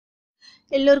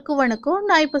எல்லோருக்கும் வணக்கம்.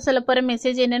 நான் இப்போ சொல்ல போற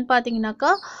மெசேஜ் என்னன்னு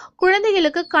பாத்தீங்கன்னாக்கா,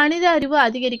 குழந்தைகளுக்கு கணித அறிவு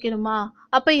அதிகரிக்கணுமா?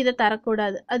 அப்ப இதை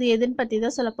தரக்கூடாது. அது எதுன்னு பத்தி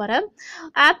தான் சொல்ல போறேன்.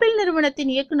 ஆப்பிள்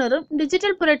நிறுவனத்தின் இயக்குனரும்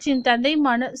டிஜிட்டல் புரட்சியின்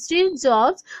தந்தையுமான ஸ்டீவ்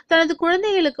ஜாப்ஸ் தனது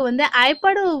குழந்தைகளுக்கு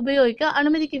ஐபேடை உபயோகிக்க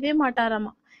அனுமதிக்கவே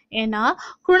மாட்டாராமா. ஏன்னா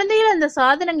குழந்தைகள் அந்த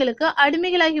சாதனங்களுக்கு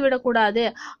அடிமைகளாகி விடக்கூடாது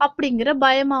அப்படிங்கிற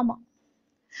பயமாமா.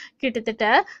 கிட்டத்தட்ட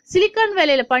சிலிக்கான்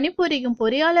வேலையில பணிபுரியும்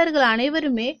பொறியாளர்கள்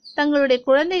அனைவருமே தங்களுடைய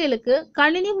குழந்தைகளுக்கு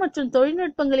கணினி மற்றும்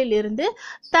தொழில்நுட்பங்களில் இருந்து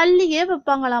தள்ளியே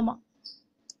வைப்பாங்களாமா.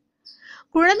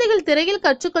 குழந்தைகள் திரையில்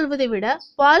கற்றுக்கொள்வதை விட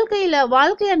வாழ்க்கை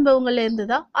அனுபவங்கள்ல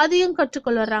இருந்துதான் அதிகம்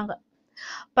கற்றுக்கொள்றாங்க.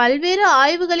 பல்வேறு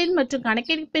ஆய்வுகளின் மற்றும்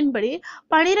கணக்கெடுப்பின்படி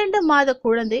 12 மாத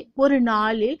குழந்தை ஒரு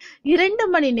நாளில் 2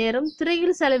 மணி நேரம்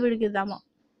திரையில் செலவிடுகிறதாமா.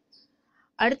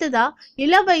 அடுத்ததா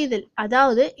இள வயதில்,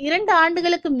 அதாவது 2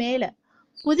 ஆண்டுகளுக்கு மேல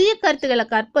புதிய கருத்துக்களை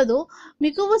கற்பதும்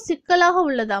மிகவும் சிக்கலாக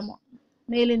உள்ளதாமா.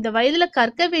 மேலும் இந்த வயதுல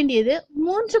கற்க வேண்டியது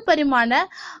 3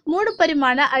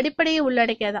 பரிமாண அடிப்படையை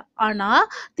உள்ளடக்கியதா. ஆனா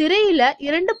திரையில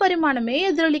 2 பரிமாணமே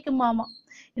எதிரொலிக்குமாமா.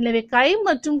 எனவே கை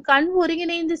மற்றும் கண்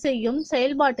ஒருங்கிணைந்து செய்யும்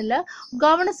செயல்பாட்டுல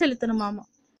கவனம் செலுத்தணுமாமா.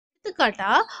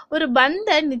 எடுத்துக்காட்டா ஒரு பந்த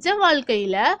நிஜ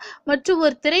வாழ்க்கையில மற்றும்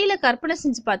ஒரு திரையில கற்பனை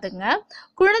செஞ்சு பாத்துங்க.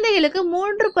 குழந்தைகளுக்கு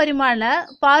 3 பரிமாண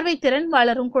பார்வை திறன்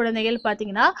வளரும் குழந்தைகள்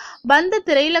பாத்தீங்கன்னா பந்த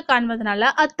திரையில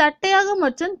காண்பதனால அது தட்டையாக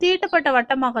மற்றும் தீட்டப்பட்ட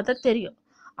வட்டமாகத்தான் தெரியும்.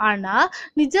 ஆனா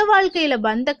நிஜ வாழ்க்கையில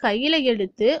பந்த கையில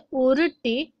எடுத்து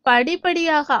உருட்டி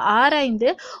படிப்படியாக ஆராய்ந்து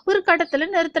ஒரு கட்டத்துல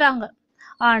நிறுத்துறாங்க.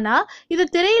 ஆனா இது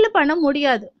திரையில பண்ண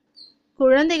முடியாது.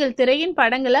 குழந்தைகள் திரையின்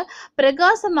படங்களை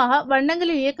பிரகாசமாக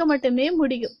வண்ணங்களில் இயக்க மட்டுமே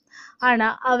முடியும். ஆனா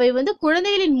அவை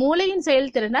குழந்தைகளின் மூளையின்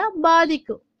செயல்திறனை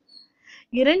பாதிக்கும்.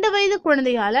 2 வயது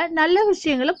குழந்தையால நல்ல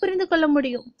விஷயங்களை புரிந்து கொள்ள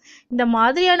முடியும். இந்த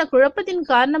மாதிரியான குழப்பத்தின்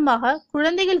காரணமாக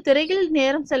குழந்தைகள் திரையில்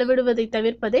நேரம் செலவிடுவதை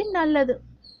தவிர்ப்பதே நல்லது.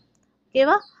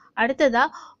 ஓகேவா? அடுத்ததா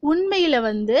உண்மையில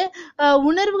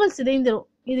உணர்வுகள் சிதைந்துரும்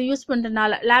இது யூஸ்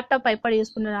பண்றதுனால, லேப்டாப் ஐபேட்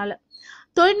யூஸ் பண்றதுனால.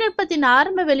 தொழில்நுட்பத்தின்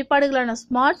ஆரம்ப வெளிப்பாடுகளான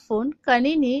ஸ்மார்ட் போன்,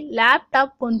 கணினி,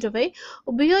 லேப்டாப் போன்றவை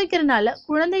உபயோகிக்கிறதுனால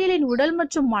குழந்தைகளின் உடல்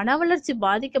மற்றும் மன வளர்ச்சி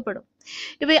பாதிக்கப்படும்.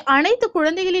 இவை அனைத்து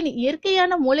குழந்தைகளின்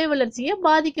இயற்கையான மூளை வளர்ச்சியை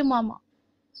பாதிக்குமாமா.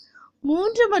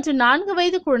 3 மற்றும் 4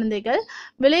 வயது குழந்தைகள்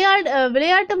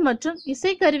விளையாட்டு மற்றும்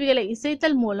இசை கருவிகளை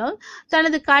இசைத்தல் மூலம்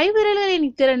தனது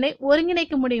கைவிரல்களின் திறனை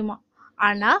ஒருங்கிணைக்க முடியுமா.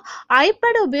 ஆனா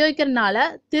ஐபேட் உபயோகிக்கிறதுனால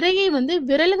திரையை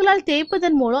விரல்களால்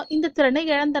தேய்ப்பதன் மூலம் இந்த திறனை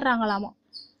இழந்துடுறாங்களாமா.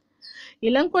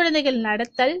 இளங்குழந்தைகள்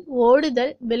நடத்தல்,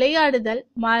 ஓடுதல், விளையாடுதல்,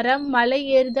 மரம், மலை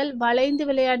ஏறுதல், வளைந்து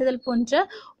விளையாடுதல் போன்ற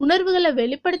உணர்வுகளை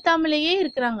வெளிப்படுத்தாமலேயே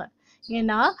இருக்கிறாங்க.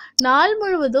 ஏன்னா நாள்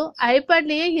முழுவதும்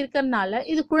ஐபேட்லயே இருக்கிறதுனால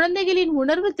இது குழந்தைகளின்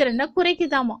உணர்வு திறனை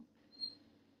குறைக்குதாமா.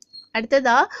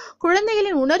 அடுத்ததா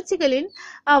குழந்தைகளின் உணர்ச்சிகளின்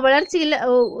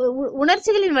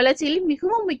வளர்ச்சியில்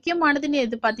மிகவும் முக்கியமானதுன்னு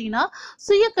எது பாத்தீங்கன்னா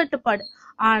சுய கட்டுப்பாடு.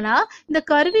 ஆனா இந்த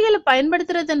கருவிகளை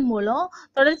பயன்படுத்துறதன் மூலம்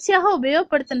தொடர்ச்சியாக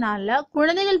உபயோகப்படுத்தினால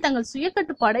குழந்தைகள் தங்கள் சுய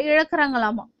கட்டுப்பாடை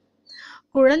இழக்கிறாங்களாமா.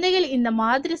 குழந்தைகள் இந்த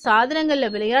மாதிரி சாதனங்கள்ல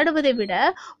விளையாடுவதை விட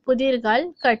புதிர்கள்,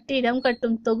 கட்டிடம்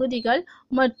கட்டும் தொகுதிகள்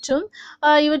மற்றும்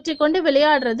இவற்றை கொண்டு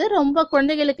விளையாடுறது ரொம்ப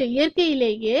குழந்தைகளுக்கு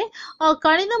இயற்கையிலேயே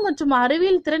கணிதம் மற்றும்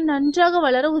அறிவியல் திறன் நன்றாக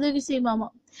வளர உதவி செய்யுமாமா.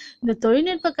 இந்த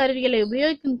தொழில்நுட்ப கருவிகளை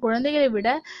உபயோகிக்கும் குழந்தைகளை விட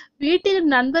வீட்டில்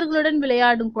நண்பர்களுடன்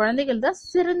விளையாடும் குழந்தைகள் தான்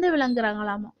சிறந்து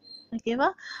விளங்குறாங்களாமா. ஓகேவா?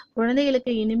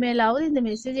 குழந்தைகளுக்கு இனிமேலாவது இந்த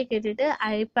மெசேஜை கேட்டுட்டு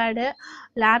ஐபேடு,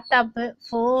 லேப்டாப்பு,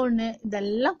 போனு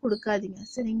இதெல்லாம் கொடுக்காதீங்க.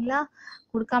 சரிங்களா?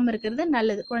 கொடுக்காம இருக்கிறது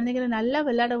நல்லது. குழந்தைகளை நல்லா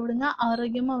விளையாட விடுங்க,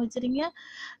 ஆரோக்கியமா வச்சிருங்க,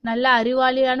 நல்ல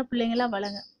அறிவாளியான பிள்ளைங்களா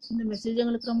வளங்க. இந்த மெசேஜ்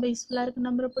உங்களுக்கு ரொம்ப யூஸ்ஃபுல்லா இருக்கு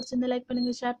நம்பரை பிடிச்சிருந்தா லைக்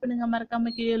பண்ணுங்க, ஷேர் பண்ணுங்க,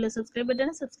 மறக்காம கீழே சப்ஸ்கிரைப்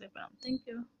பட்டனை சப்ஸ்கிரைப் பண்ணுங்க.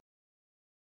 தேங்க்யூ.